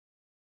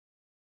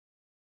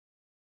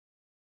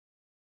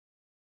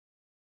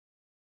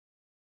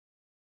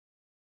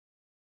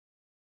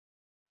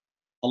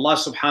Allah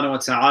subhanahu wa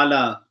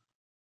ta'ala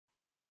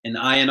in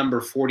ayah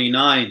number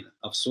 49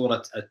 of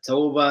Surah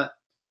Tawbah,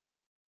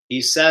 He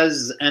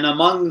says, and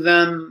among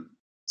them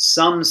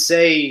some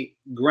say,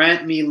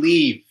 grant me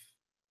leave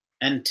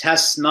and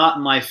test not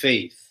my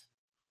faith.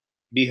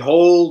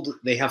 Behold,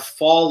 they have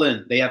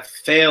fallen, they have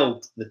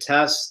failed the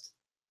test,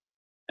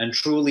 and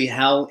truly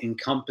hell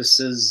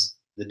encompasses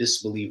the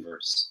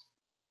disbelievers.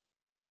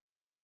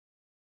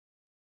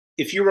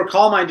 If you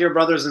recall, my dear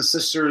brothers and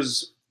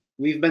sisters,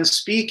 we've been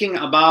speaking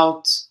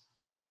about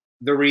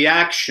the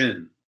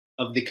reaction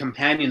of the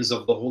companions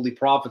of the Holy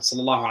Prophet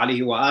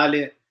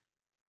ﷺ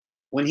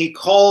when he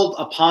called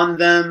upon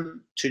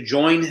them to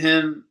join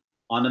him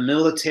on a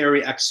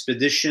military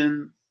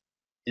expedition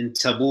in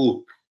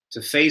Tabuk to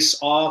face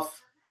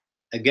off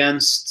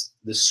against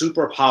the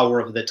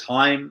superpower of the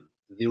time,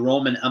 the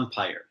Roman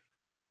Empire.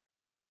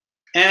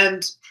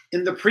 And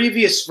in the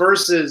previous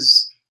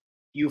verses,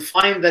 you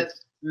find that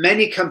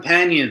many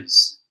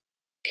companions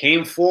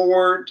came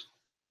forward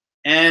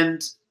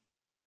and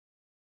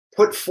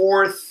put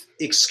forth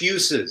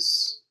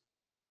excuses,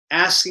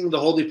 asking the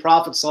Holy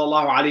Prophet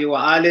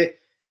ﷺ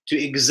to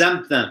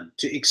exempt them,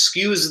 to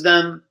excuse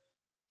them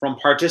from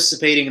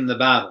participating in the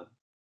battle.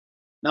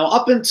 Now,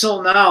 up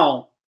until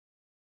now,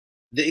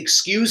 the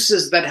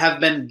excuses that have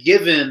been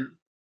given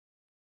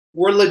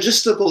were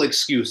logistical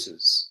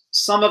excuses.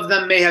 Some of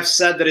them may have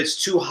said that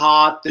it's too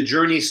hot, the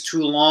journey's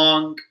too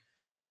long,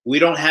 we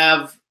don't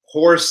have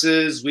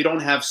horses, we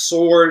don't have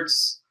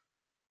swords.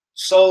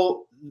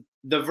 So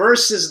the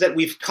verses that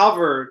we've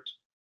covered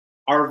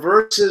are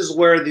verses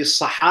where the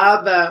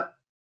Sahaba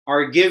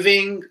are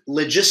giving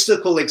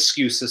logistical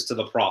excuses to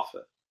the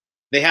Prophet.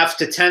 They have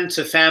to tend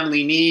to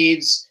family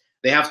needs,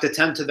 they have to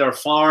tend to their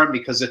farm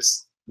because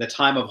it's the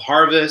time of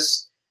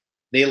harvest,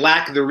 they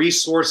lack the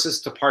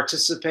resources to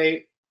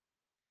participate.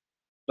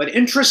 But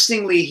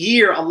interestingly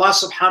here, Allah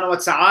subhanahu wa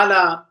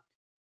ta'ala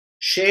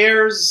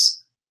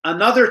shares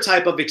another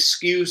type of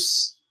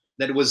excuse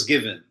that was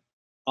given.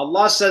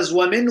 Allah says,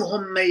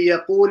 وَمِنْهُمْ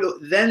مَنْ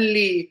يَقُولُ ذَنْ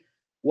لِي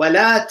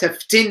وَلَا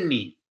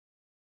تَفْتِنِّي.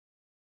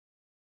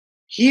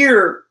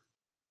 Here,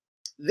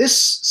 this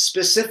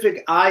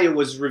specific ayah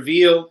was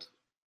revealed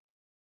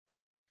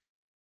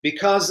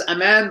because a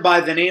man by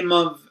the name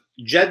of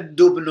Jadd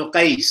ibn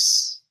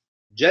Qais.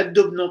 Jadd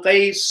ibn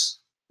Qais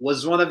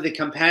was one of the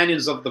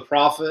companions of the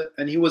Prophet,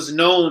 and he was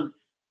known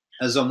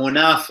as a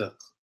munafiq,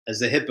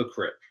 as a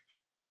hypocrite.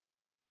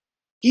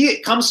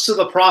 He comes to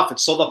the Prophet.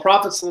 So the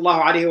Prophet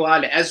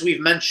ﷺ, as we've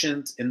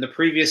mentioned in the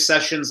previous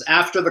sessions,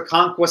 after the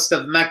conquest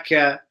of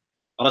Mecca,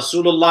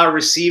 Rasulullah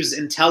receives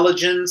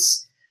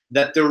intelligence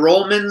that the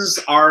Romans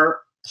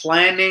are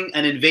planning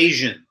an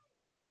invasion.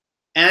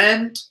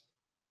 And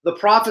the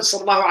Prophet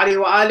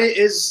ﷺ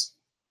is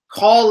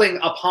calling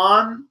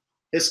upon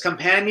his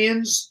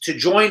companions to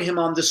join him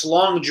on this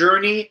long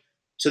journey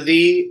to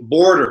the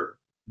border,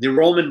 the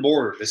Roman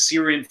border, the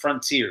Syrian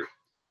frontier.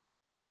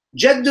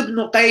 Jadd ibn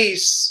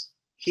Qais,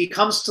 he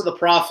comes to the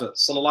Prophet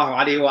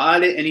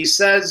ﷺ and he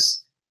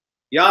says,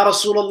 Ya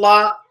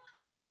Rasulullah,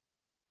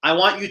 I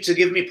want you to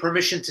give me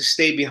permission to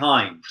stay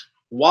behind.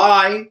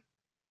 Why?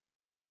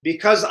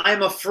 Because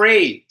I'm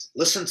afraid.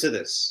 Listen to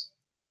this.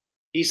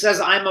 He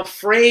says, I'm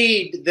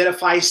afraid that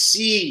if I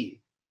see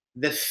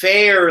the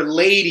fair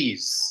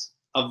ladies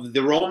of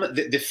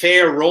the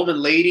fair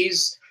Roman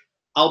ladies,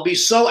 I'll be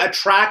so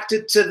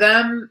attracted to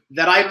them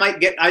that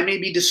I may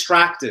be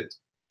distracted.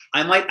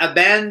 I might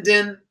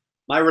abandon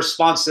my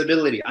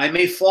responsibility. I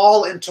may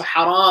fall into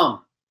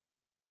haram.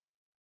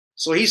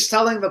 So he's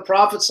telling the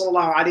Prophet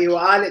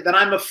ﷺ that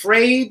I'm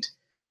afraid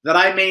that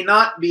I may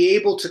not be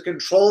able to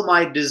control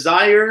my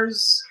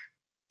desires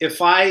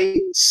if I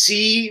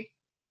see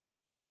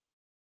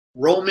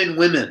Roman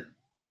women.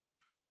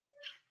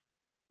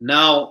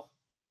 Now,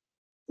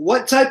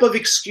 what type of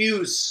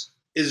excuse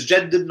is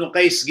Jadd ibn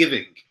Qais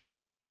giving?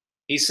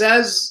 He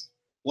says,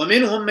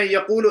 وَمِنْهُمْ مَنْ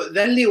يَقُولُ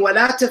ذَنْ لِي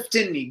وَلَا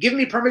تَفْتِنِّي. Give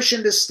me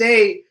permission to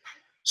stay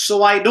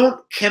so I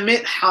don't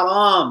commit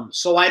haram,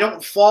 so I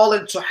don't fall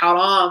into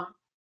haram,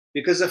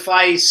 because if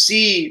I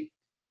see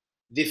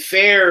the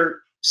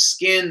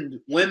fair-skinned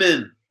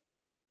women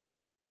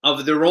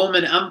of the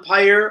Roman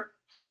Empire,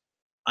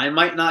 I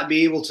might not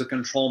be able to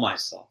control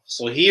myself.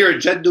 So here,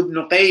 Jadd ibn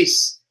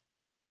Qais,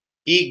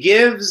 he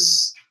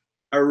gives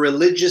a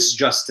religious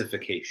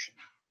justification.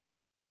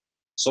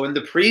 So in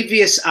the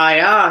previous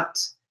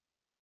ayat,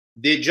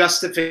 the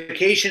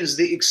justifications,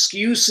 the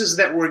excuses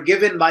that were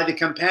given by the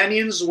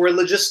companions were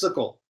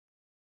logistical.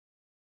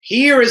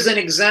 Here is an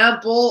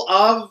example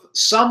of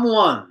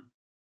someone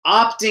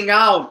opting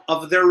out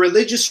of their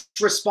religious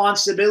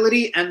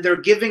responsibility and they're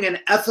giving an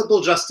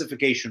ethical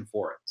justification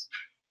for it.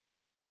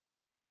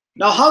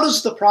 Now, how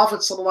does the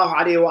Prophet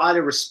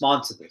ﷺ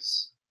respond to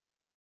this?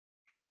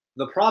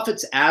 The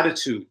Prophet's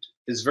attitude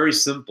is very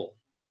simple.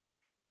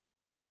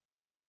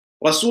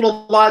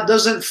 Rasulullah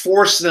doesn't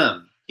force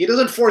them. He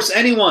doesn't force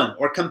anyone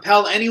or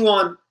compel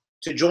anyone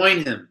to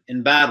join him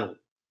in battle,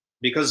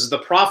 because the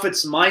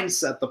Prophet's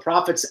mindset, the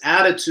Prophet's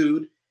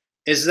attitude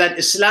is that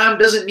Islam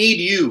doesn't need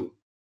you.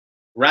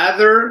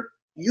 Rather,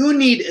 you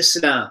need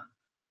Islam.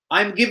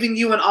 I'm giving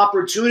you an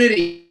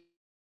opportunity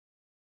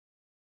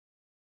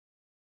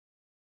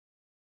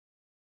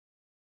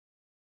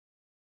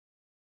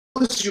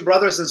you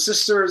brothers and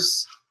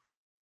sisters,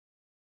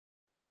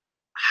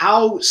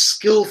 how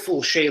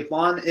skillful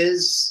Shaitan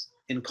is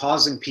in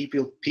causing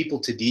people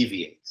to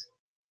deviate.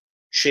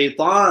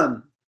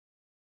 Shaitan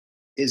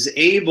is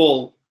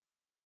able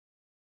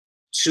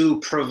to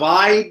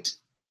provide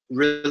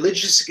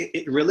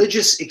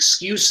religious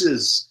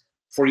excuses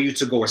for you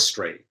to go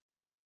astray.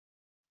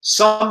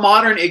 Some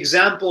modern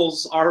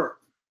examples are,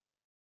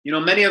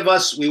 many of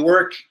us, we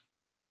work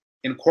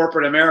in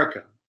corporate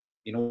America.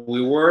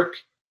 We work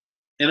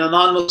in a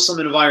non-Muslim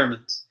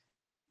environment.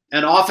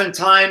 And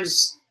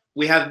oftentimes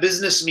we have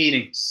business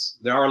meetings.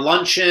 There are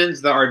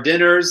luncheons, there are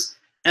dinners,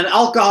 and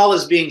alcohol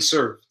is being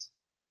served.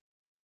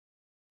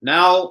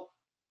 Now,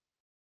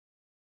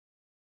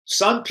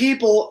 some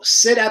people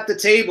sit at the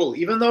table,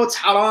 even though it's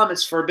haram,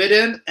 it's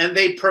forbidden, and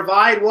they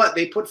provide what?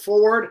 They put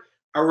forward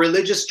a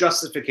religious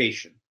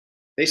justification.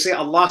 They say,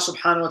 Allah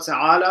subhanahu wa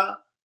ta'ala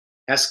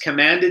has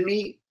commanded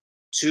me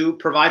to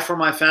provide for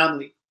my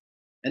family.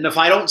 And if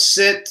I don't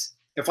sit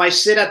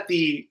at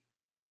the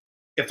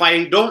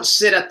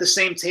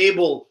same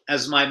table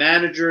as my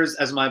managers,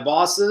 as my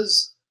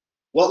bosses,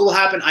 what will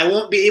happen? I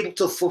won't be able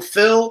to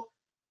fulfill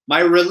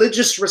my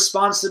religious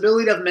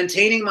responsibility of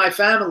maintaining my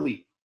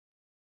family.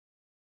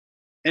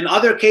 In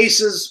other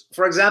cases,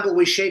 for example,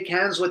 we shake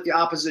hands with the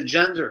opposite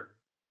gender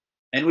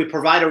and we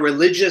provide a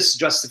religious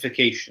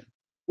justification.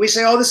 We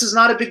say, oh, this is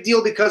not a big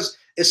deal because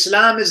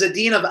Islam is a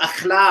deen of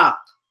akhlaq.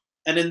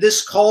 And in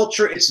this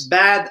culture, it's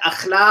bad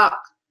akhlaq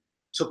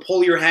to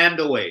pull your hand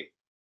away.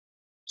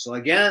 So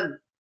again,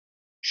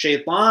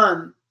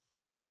 Shaitan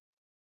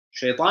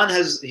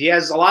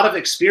has a lot of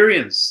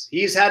experience.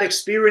 He's had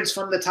experience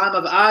from the time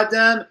of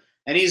Adam,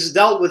 and he's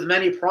dealt with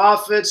many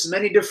prophets,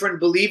 many different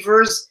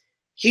believers.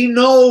 He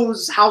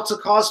knows how to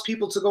cause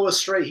people to go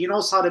astray. He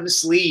knows how to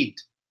mislead.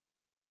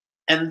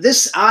 And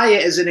this ayah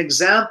is an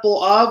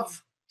example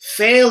of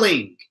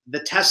failing the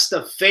test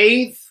of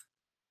faith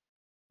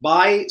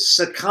by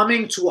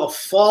succumbing to a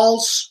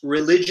false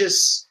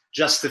religious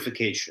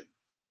justification.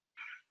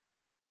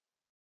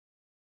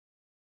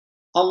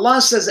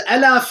 Allah says,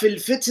 "Ala fil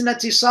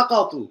fitnati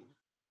saqatu."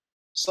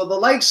 So the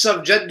likes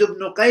of Jadd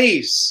ibn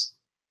Qais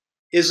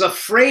is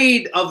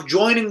afraid of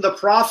joining the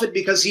Prophet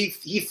because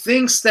he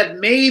thinks that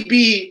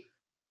maybe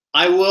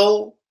I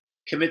will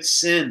commit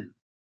sin.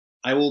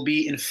 I will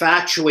be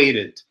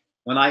infatuated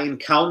when I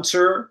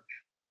encounter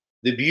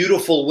the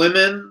beautiful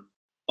women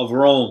of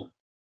Rome.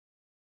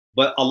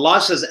 But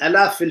Allah says,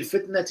 "Ala fil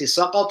fitnati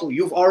saqatu."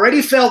 You've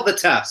already failed the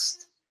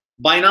test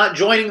by not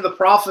joining the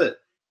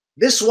Prophet.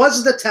 This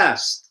was the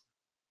test.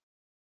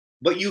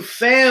 But you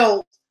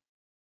failed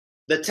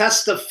the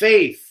test of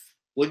faith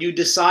when you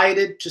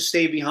decided to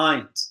stay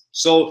behind.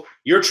 So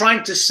you're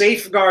trying to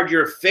safeguard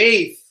your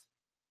faith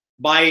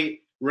by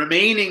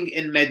remaining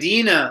in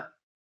Medina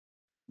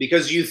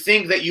because you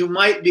think that you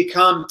might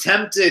become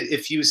tempted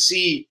if you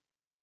see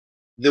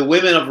the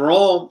women of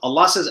Rome.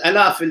 Allah says,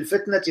 "Ala fil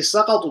fitnati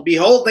saqatu."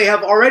 Behold, they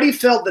have already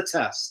failed the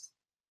test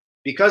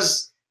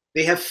because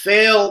they have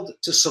failed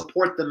to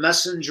support the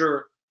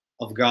messenger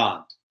of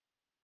God.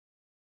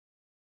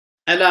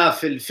 ألا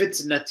في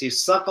الفتنة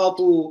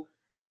سقطوا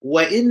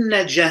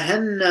وإن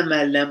جهنم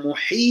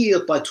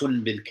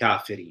لمحيطة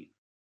بالكافرين.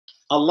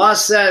 Allah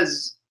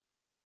says,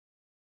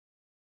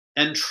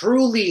 and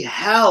truly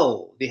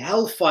hell, the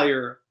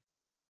hellfire,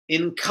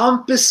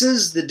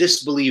 encompasses the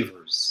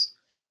disbelievers.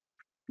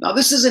 Now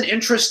this is an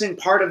interesting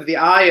part of the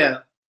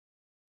ayah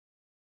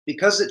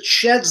because it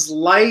sheds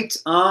light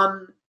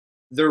on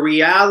the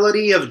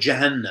reality of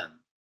Jahannam.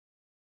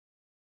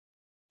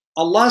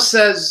 Allah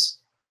says,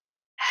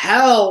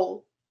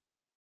 hell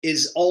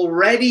is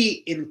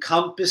already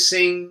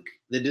encompassing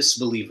the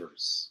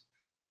disbelievers,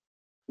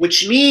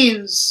 which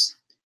means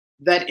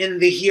that in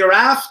the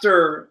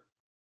hereafter,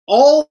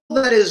 all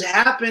that is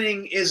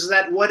happening is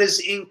that what is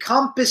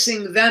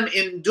encompassing them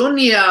in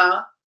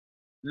dunya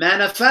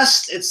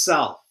manifests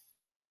itself.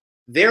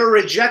 Their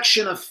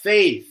rejection of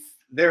faith,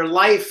 their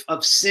life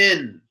of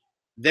sin,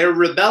 their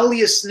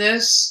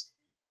rebelliousness,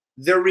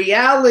 the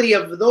reality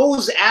of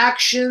those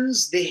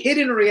actions, the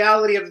hidden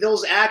reality of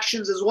those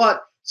actions is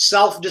what?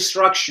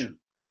 Self-destruction.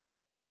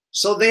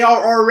 So they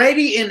are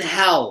already in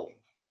hell,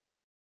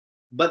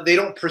 but they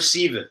don't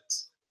perceive it.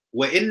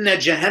 وَإِنَّ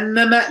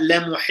جَهَنَّمَ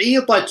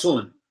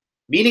لَمُحِيطَةٌ,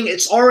 meaning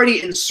it's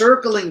already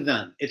encircling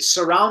them, it's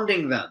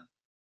surrounding them.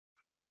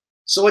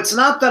 So it's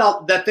not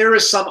that there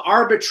is some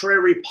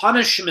arbitrary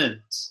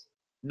punishment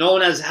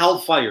known as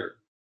hellfire.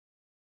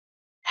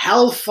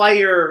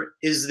 Hellfire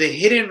is the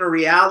hidden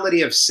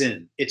reality of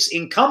sin. It's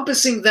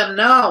encompassing them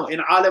now in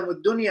alam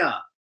ad-dunya,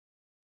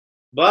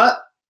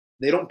 but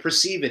they don't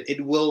perceive it.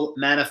 It will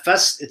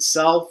manifest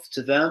itself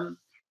to them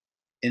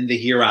in the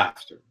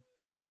hereafter.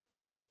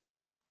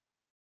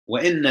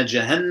 وَإِنَّ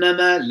جَهَنَّمَ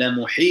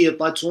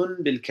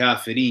لَمُحِيطَةٌ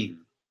بِالْكَافِرِينَ.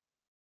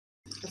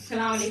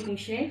 Assalamu alaikum,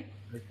 Sheikh.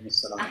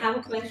 I have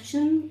a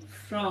question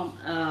from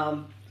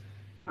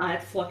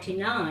ayat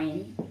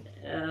 49.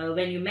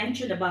 when you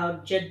mentioned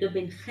about Jaddu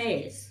bin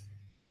Khais,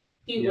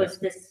 he was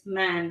this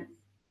man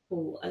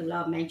who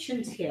Allah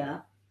mentions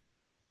here.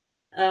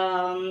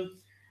 Are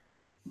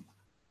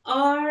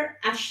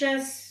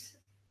Ashas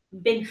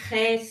bin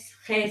Khais,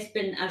 Khais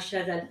bin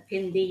Ashas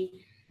al-Kindi,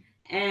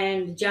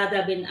 and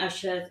Jada bin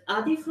Ashas,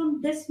 are they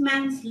from this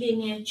man's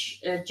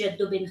lineage,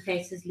 Jaddu bin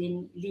Khais's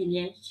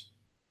lineage?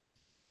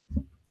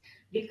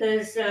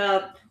 Because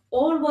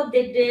all what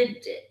they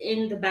did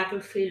in the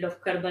battlefield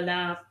of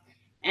Karbala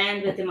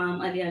and with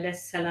Imam Ali alayhi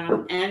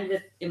salam and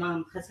with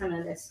Imam Hassan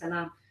alayhi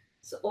salam,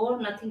 so all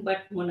nothing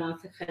but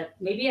munafiqat.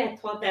 Maybe I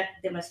thought that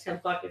they must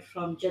have got it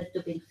from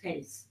Jaddu bin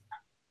Khais.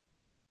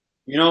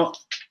 You know,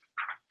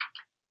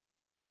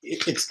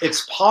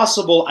 it's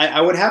possible.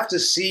 I would have to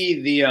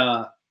see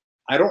the.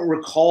 I don't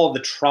recall the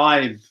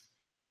tribe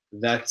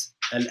that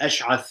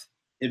Al-Ash'ath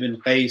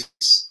ibn Qais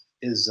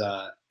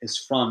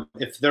is from.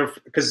 If they're,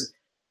 because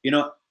you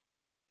know,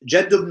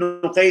 Jadd ibn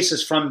Qais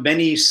is from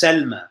Bani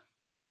Salma.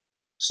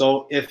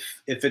 So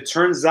if it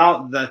turns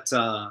out that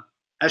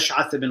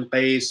Ash'ath ibn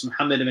Qais,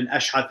 Muhammad ibn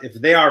Ash'ath, if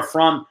they are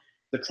from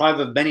the tribe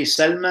of Bani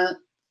Salma,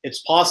 it's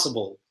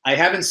possible. I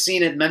haven't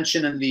seen it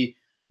mentioned in the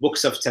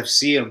books of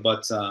Tafsir,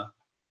 but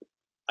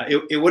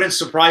it wouldn't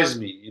surprise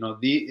me. You know,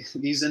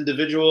 these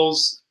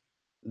individuals,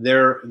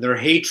 their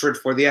hatred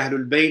for the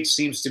Ahlul Bayt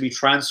seems to be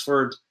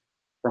transferred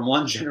from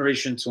one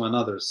generation to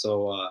another.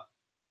 So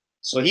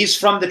so he's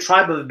from the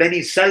tribe of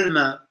Bani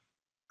Salma.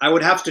 I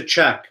would have to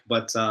check,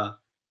 but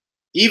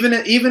even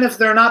if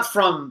they're not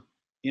from,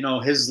 you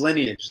know, his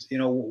lineage, you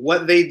know,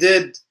 what they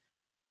did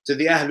to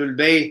the Ahlul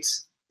Bayt,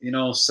 you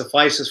know,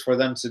 suffices for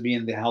them to be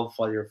in the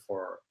hellfire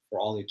for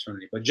all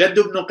eternity. But Jadd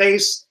ibn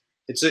Qais,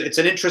 it's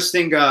an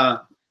interesting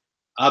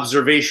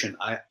observation.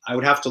 I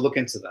would have to look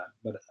into that,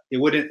 but it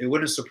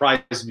wouldn't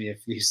surprise me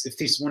if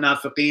these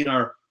munafiqeen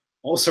are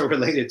also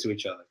related to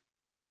each other.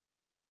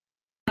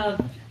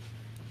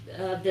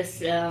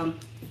 This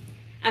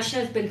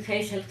Ashaz bin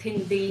Khais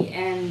al-Kindi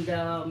and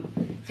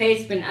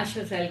Khais bin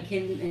Ashaz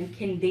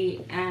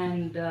al-Kindi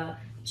and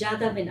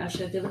Jada bin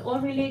Ashaz, they were all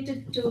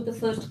related to the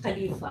first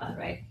Khalifa,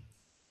 right?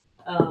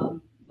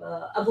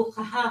 Abu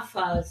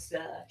Quhafa's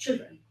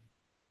children.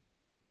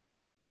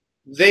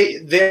 They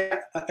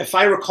if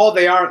I recall,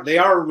 they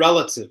are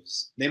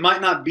relatives. They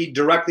might not be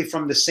directly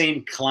from the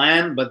same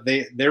clan, but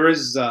there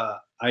is I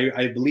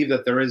believe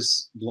that there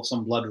is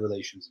some blood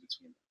relations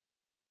between them.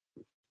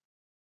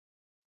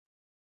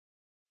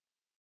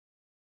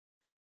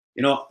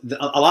 You know,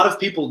 a lot of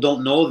people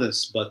don't know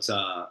this, but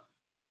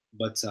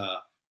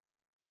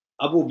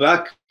Abu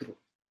Bakr,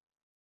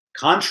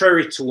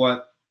 contrary to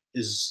what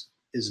is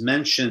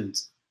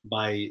mentioned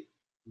by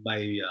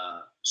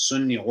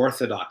Sunni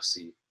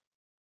orthodoxy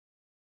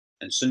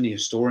and Sunni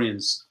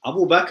historians,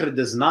 Abu Bakr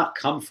does not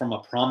come from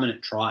a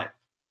prominent tribe.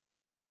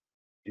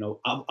 You know,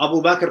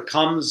 Abu Bakr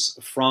comes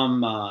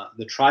from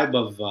the tribe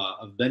of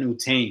Banu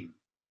Taym.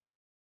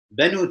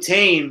 Banu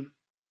Taym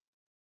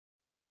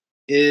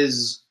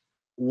is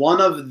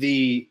one of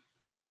the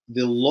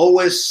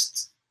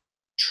lowest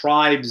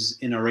tribes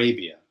in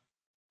Arabia,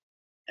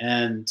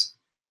 and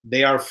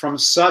they are from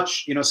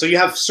such, you know, so you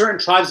have certain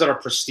tribes that are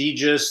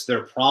prestigious,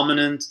 they're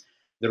prominent,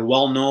 they're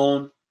well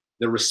known,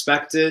 they're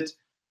respected.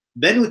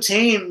 Banu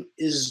Taym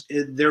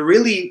they're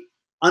really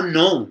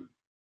unknown,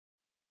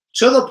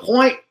 to the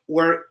point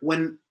where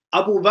when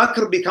Abu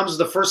Bakr becomes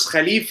the first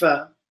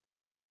Khalifa,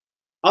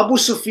 Abu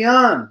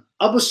Sufyan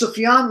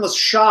was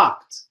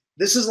shocked.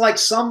 This is like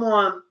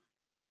someone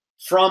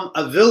from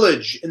a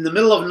village in the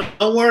middle of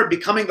nowhere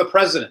becoming the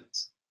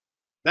president.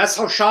 That's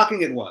how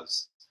shocking it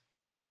was.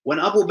 When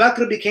Abu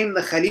Bakr became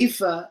the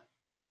Khalifa,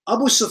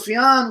 Abu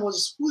Sufyan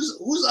was,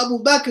 who's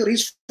Abu Bakr?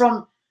 He's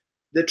from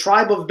the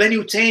tribe of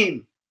Banu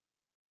Taym.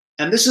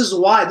 And this is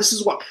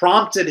what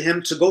prompted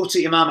him to go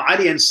to Imam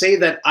Ali and say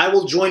that I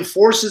will join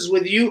forces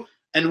with you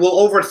and will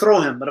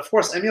overthrow him. But of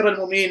course, Amir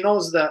al-Mu'mineen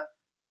knows that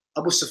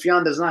Abu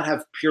Sufyan does not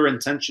have pure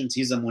intentions.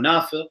 He's a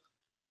munafiq.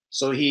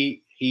 So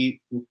he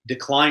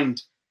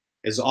declined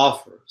his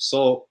offer.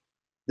 So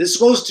this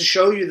goes to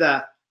show you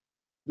that,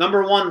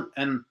 number one,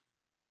 and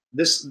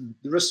this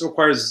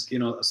requires, you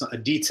know, a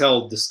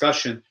detailed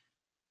discussion.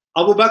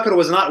 Abu Bakr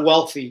was not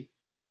wealthy.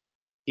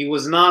 He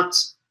was not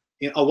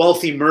a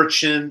wealthy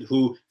merchant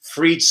who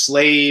freed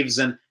slaves,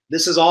 and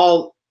these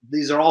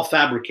are all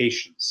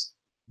fabrications.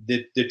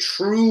 The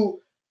true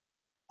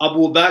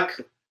Abu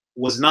Bakr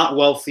was not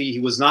wealthy. He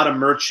was not a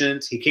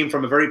merchant. He came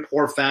from a very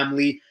poor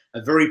family,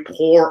 a very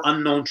poor,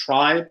 unknown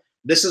tribe.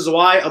 This is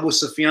why Abu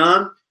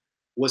Sufyan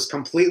was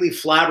completely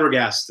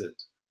flabbergasted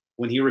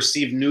when he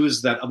received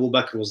news that Abu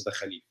Bakr was the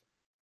Khalifa.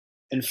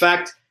 In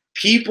fact,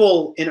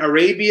 people in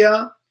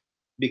Arabia,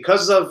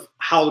 because of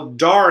how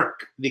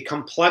dark the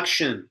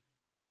complexion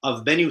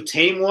of Banu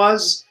Taym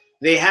was,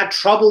 they had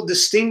trouble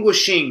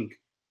distinguishing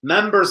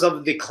members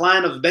of the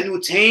clan of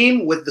Banu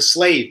Taym with the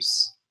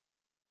slaves.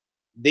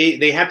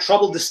 They had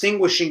trouble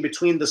distinguishing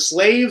between the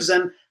slaves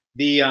and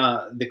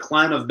the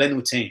clan of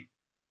Banu Taym.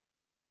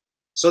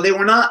 So they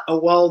were not a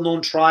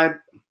well-known tribe.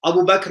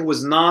 Abu Bakr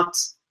was not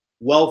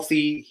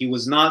wealthy. He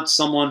was not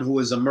someone who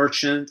was a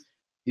merchant.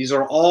 These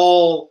are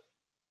all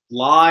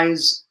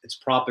lies. It's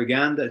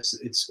propaganda.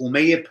 It's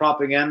Umayyad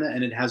propaganda,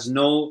 and it has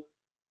no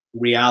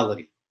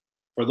reality.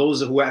 For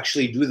those who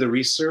actually do the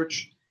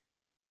research,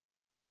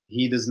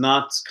 he does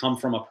not come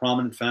from a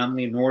prominent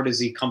family, nor does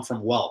he come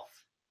from wealth.